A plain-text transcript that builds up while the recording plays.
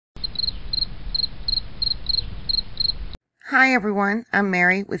Hi everyone, I'm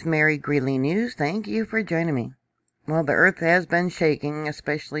Mary with Mary Greeley News. Thank you for joining me. Well, the earth has been shaking,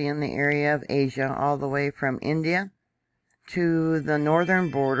 especially in the area of Asia, all the way from India to the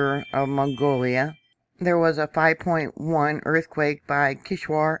northern border of Mongolia. There was a 5.1 earthquake by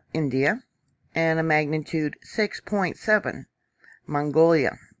Kashmir, India, and a magnitude 6.7,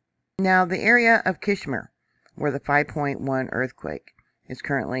 Mongolia. Now, the area of Kashmir, where the 5.1 earthquake is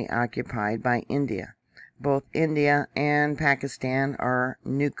currently occupied by India. Both India and Pakistan are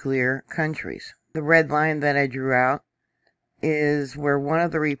nuclear countries. The red line that I drew out is where one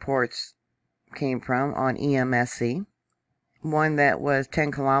of the reports came from on EMSC. One that was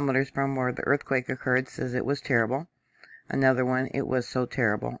 10 kilometers from where the earthquake occurred says it was terrible. Another one, it was so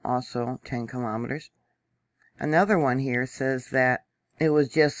terrible, also 10 kilometers. Another one here says that it was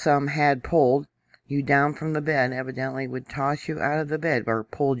just some had pulled you down from the bed, evidently would toss you out of the bed or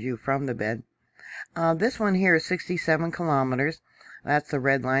pulled you from the bed. This one here is 67 kilometers. That's the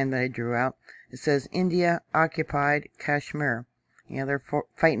red line that I drew out. It says India occupied Kashmir. Yeah, they're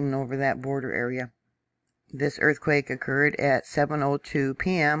fighting over that border area. This earthquake occurred at 7:02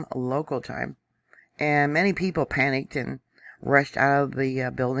 p.m. local time, and many people panicked and rushed out of the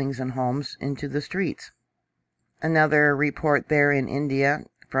buildings and homes into the streets. Another report there in India,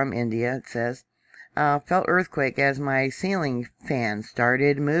 from India, it says, felt earthquake as my ceiling fan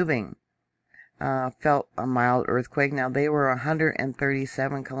started moving. Felt a mild earthquake. Now, they were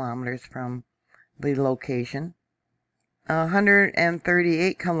 137 kilometers from the location.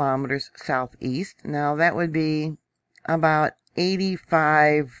 138 kilometers southeast. Now, that would be about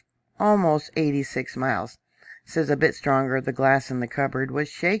 85, almost 86 miles. It says a bit stronger. The glass in the cupboard was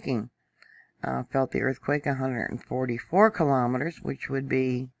shaking. Felt the earthquake 144 kilometers, which would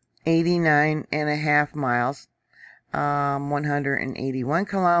be 89.5 miles. 181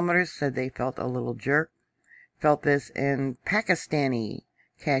 kilometers, said they felt a little jerk. Felt this in Pakistani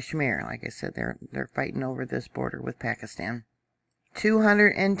Kashmir. Like I said, they're fighting over this border with Pakistan.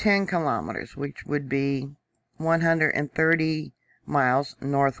 210 kilometers, which would be 130 miles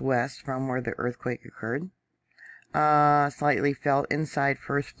northwest from where the earthquake occurred. Slightly felt inside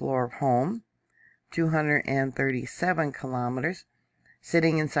first floor of home. 237 kilometers.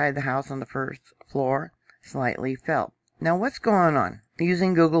 Sitting inside the house on the first floor. Slightly felt. Now, what's going on?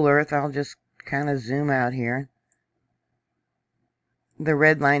 Using Google Earth, I'll just kind of zoom out here. The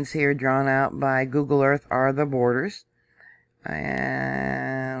red lines here drawn out by Google Earth are the borders.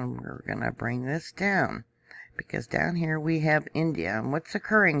 And we're going to bring this down, because down here we have India. And what's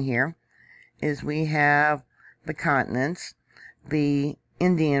occurring here is we have the continents, the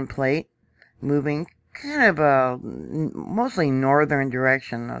Indian plate, moving kind of a mostly northern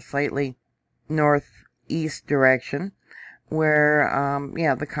direction, a slightly northeast direction, where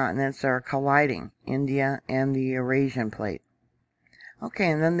the continents are colliding, India and the Eurasian plate. Okay,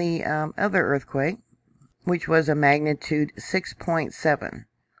 and then the other earthquake, which was a magnitude 6.7,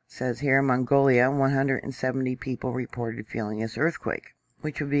 says here Mongolia, 170 people reported feeling this earthquake,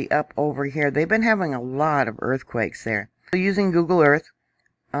 which would be up over here. They've been having a lot of earthquakes there. So using Google Earth,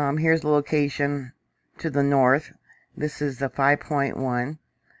 here's the location to the north. This is the 5.1.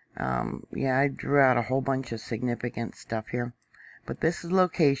 I drew out a whole bunch of significant stuff here. But this is the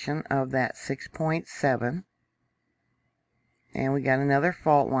location of that 6.7. And we got another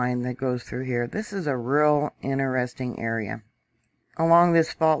fault line that goes through here. This is a real interesting area. Along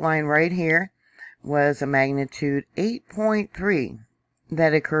this fault line right here was a magnitude 8.3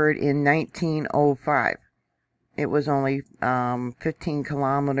 that occurred in 1905. It was only 15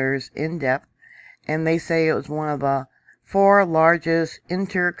 kilometers in depth. And they say it was one of the 4 largest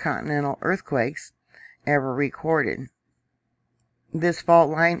intercontinental earthquakes ever recorded. This fault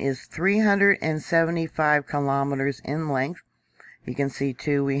line is 375 kilometers in length. You can see,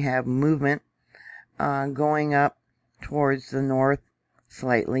 too, we have movement going up towards the north,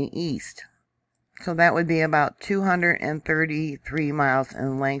 slightly east. So that would be about 233 miles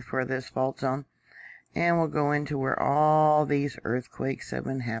in length for this fault zone. And we'll go into where all these earthquakes have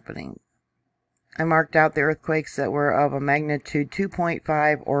been happening. I marked out the earthquakes that were of a magnitude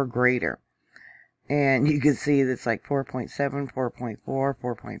 2.5 or greater. And you can see that's like 4.7, 4.4,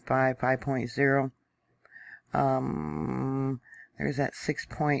 4.5, 5.0. There's that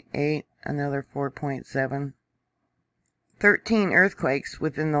 6.8, another 4.7. 13 earthquakes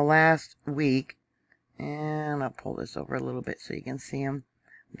within the last week. And I'll pull this over a little bit so you can see them.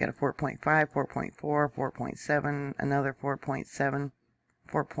 We got a 4.5, 4.4, 4.7, another 4.7,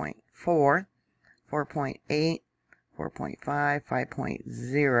 4.4. 4.8, 4.5,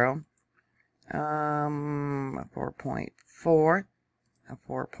 5.0, 4.4, a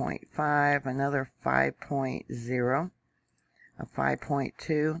 4.5, another 5.0, a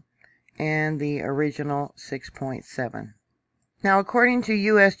 5.2, and the original 6.7. Now, according to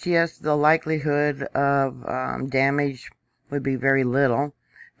USGS, the likelihood of damage would be very little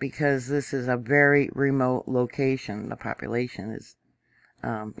because this is a very remote location. The population is,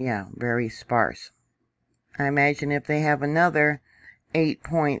 very sparse. I imagine if they have another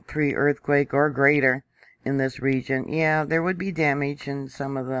 8.3 earthquake or greater in this region, yeah, there would be damage in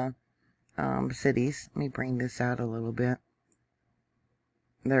some of the cities. Let me bring this out a little bit.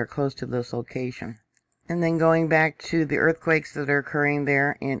 They're close to this location. And then going back to the earthquakes that are occurring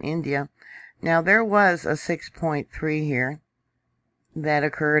there in India. Now, there was a 6.3 here that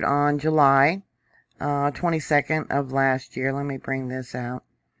occurred on July 22nd of last year. Let me bring this out.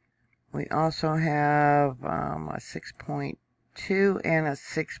 We also have a 6.2 and a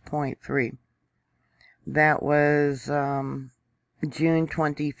 6.3. That was June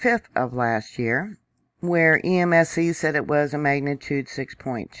 25th of last year, where EMSC said it was a magnitude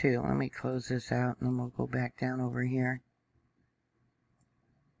 6.2. Let me close this out and then we'll go back down over here.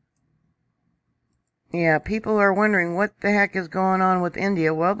 Yeah, people are wondering what the heck is going on with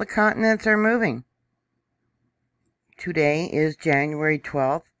India. Well, the continents are moving. Today is January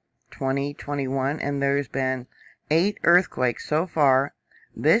 12th, 2021, and there's been 8 earthquakes so far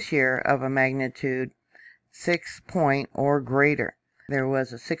this year of a magnitude 6 point or greater. There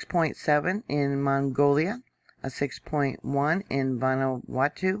was a 6.7 in Mongolia, a 6.1 in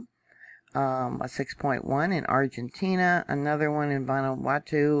Vanuatu, a 6.1 in Argentina, another one in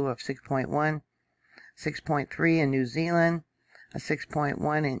Vanuatu of 6.1, 6.3 in New Zealand, a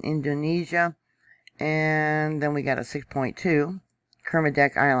 6.1 in Indonesia, and then we got a 6.2,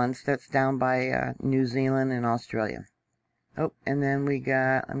 Kermadec Islands, that's down by New Zealand and Australia. Oh, and then we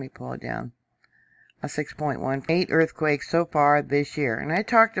got, let me pull it down, a 6.1, 8 earthquakes so far this year. And I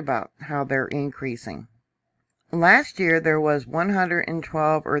talked about how they're increasing. Last year, there was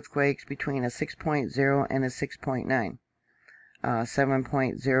 112 earthquakes between a 6.0 and a 6.9.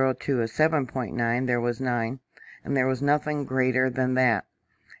 7.0 to a 7.9, there was 9. And there was nothing greater than that.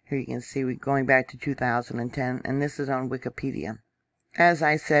 Here you can see we're going back to 2010, and this is on Wikipedia. As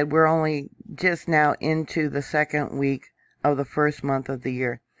I said, we're only just now into the second week of the first month of the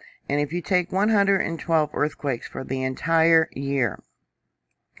year. And if you take 112 earthquakes for the entire year,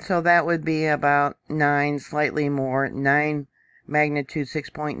 so that would be about 9, slightly more, 9 magnitude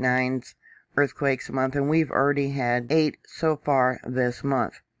 6.9s earthquakes a month. And we've already had 8 so far this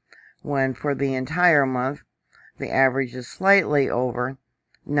month, when for the entire month, the average is slightly over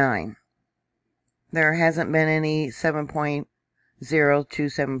 9. There hasn't been any 7.0 to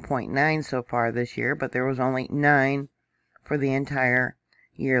 7.9 so far this year, but there was only 9 for the entire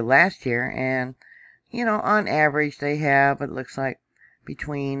year last year. And, on average, they have, it looks like,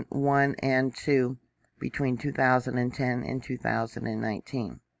 between 1 and 2 between 2010 and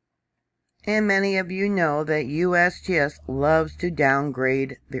 2019. And many of you know that USGS loves to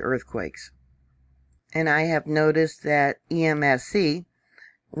downgrade the earthquakes. And I have noticed that EMSC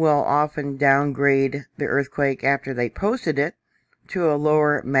will often downgrade the earthquake after they posted it to a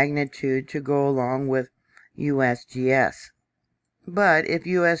lower magnitude to go along with USGS. But if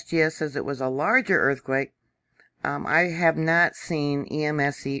USGS says it was a larger earthquake, I have not seen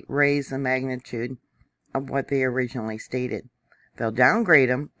EMSC raise the magnitude of what they originally stated. They'll downgrade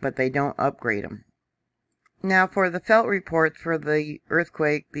them, but they don't upgrade them. Now, for the felt reports for the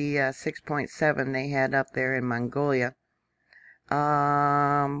earthquake, the 6.7 they had up there in Mongolia,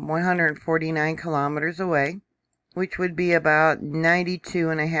 149 kilometers away, which would be about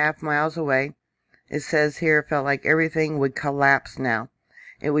 92.5 miles away. It says here it felt like everything would collapse now.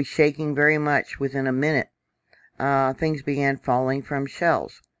 It was shaking very much within a minute. Things began falling from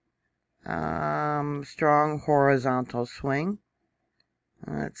shells. Strong horizontal swing.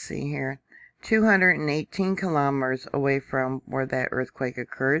 Let's see here. 218 kilometers away from where that earthquake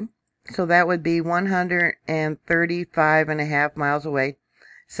occurred. So that would be 135.5 miles away. It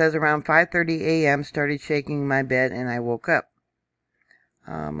says around 5:30 a.m. started shaking my bed and I woke up.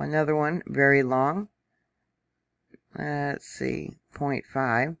 Another one, very long. Let's see,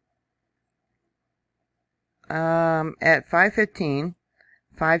 0.5. At 5:15,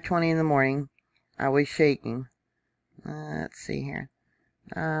 5:20 in the morning, I was shaking. Let's see here.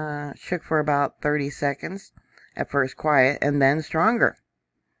 Shook for about 30 seconds. At first quiet, and then stronger.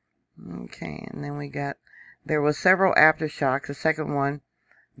 Okay, and then there was several aftershocks, the second one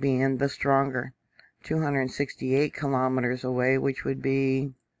being the stronger. 268 kilometers away, which would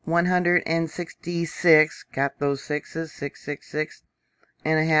be 166, got those sixes,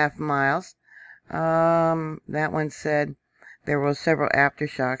 666.5 miles. That one said there was several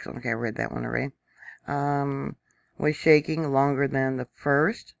aftershocks. Okay, I read that one already. was shaking longer than the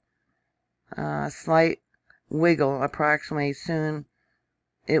first. Slight wiggle approximately soon.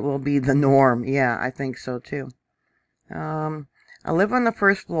 It will be the norm. Yeah, I think so too. I live on the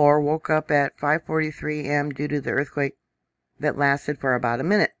first floor, woke up at 5:43 a.m. due to the earthquake that lasted for about a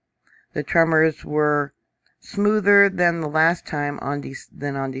minute. The tremors were smoother than the last time on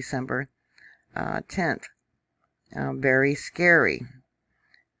December 10th. Very scary.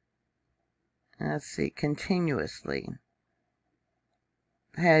 Let's see, continuously.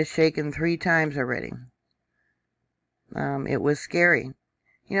 Has shaken 3 times already. It was scary.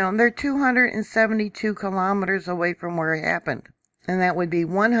 You know, they're 272 kilometers away from where it happened. And that would be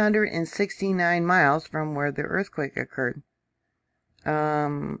 169 miles from where the earthquake occurred.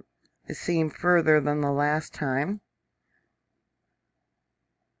 It seemed further than the last time.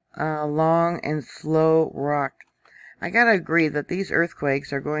 Long and slow rocked. I gotta agree that these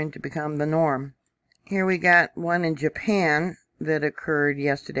earthquakes are going to become the norm. Here we got one in Japan that occurred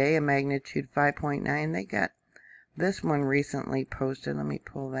yesterday, a magnitude 5.9. They got this one recently posted. Let me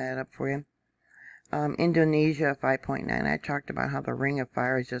pull that up for you. Indonesia 5.9. I talked about how the ring of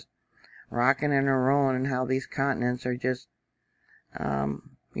fire is just rocking and rolling, and how these continents are just,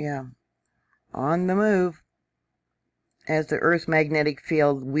 yeah, on the move. As the Earth's magnetic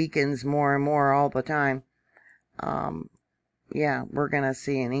field weakens more and more all the time, yeah, we're going to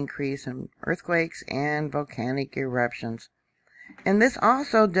see an increase in earthquakes and volcanic eruptions. And this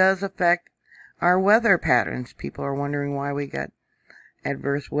also does affect our weather patterns. People are wondering why we got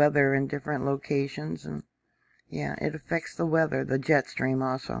adverse weather in different locations. And yeah, it affects the weather, the jet stream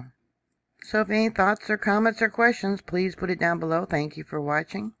also. So if any thoughts or comments or questions, please put it down below. Thank you for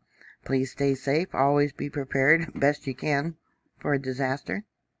watching. Please stay safe. Always be prepared best you can for a disaster.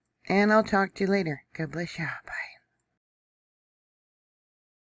 And I'll talk to you later. God bless you. Bye.